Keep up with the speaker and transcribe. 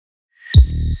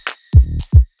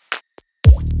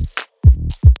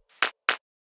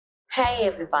Hi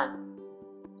everyone.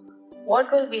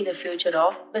 What will be the future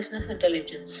of business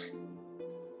intelligence?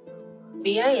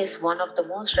 BI is one of the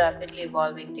most rapidly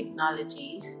evolving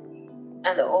technologies,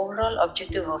 and the overall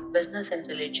objective of business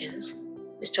intelligence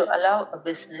is to allow a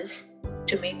business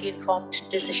to make informed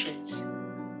decisions.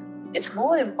 It's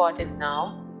more important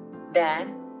now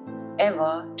than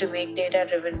ever to make data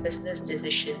driven business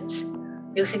decisions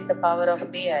using the power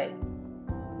of BI.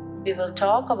 We will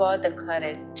talk about the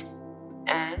current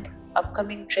and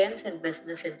upcoming trends in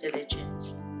business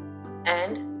intelligence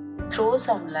and throw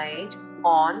some light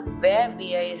on where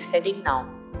BI is heading now.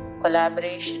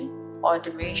 Collaboration,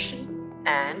 automation,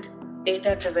 and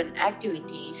data driven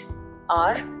activities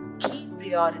are key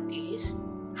priorities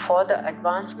for the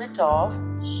advancement of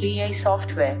BI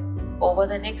software over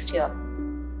the next year.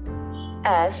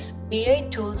 As BI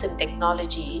tools and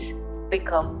technologies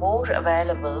become more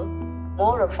available,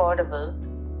 more affordable,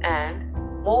 and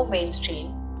more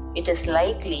mainstream, it is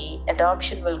likely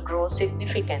adoption will grow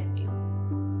significantly,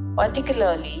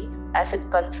 particularly as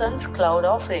it concerns cloud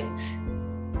offerings.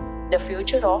 The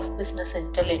future of business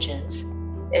intelligence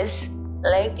is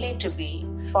likely to be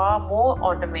far more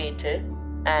automated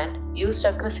and used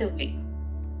aggressively,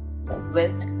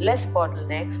 with less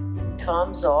bottlenecks in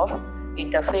terms of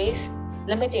interface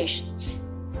limitations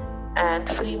and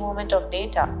free movement of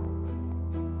data.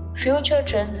 Future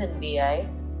trends in BI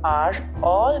are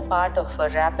all part of a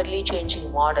rapidly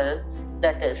changing model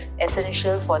that is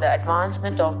essential for the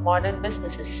advancement of modern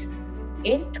businesses.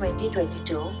 In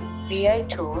 2022, BI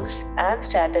tools and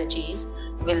strategies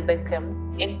will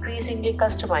become increasingly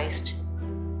customized.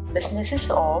 Businesses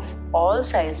of all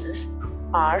sizes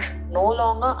are no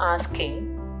longer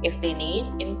asking if they need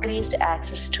increased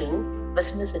access to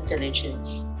business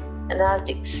intelligence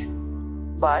analytics,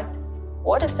 but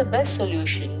what is the best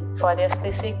solution for their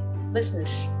specific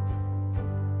business?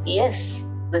 Yes,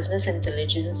 business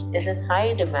intelligence is in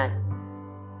high demand.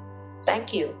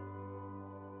 Thank you.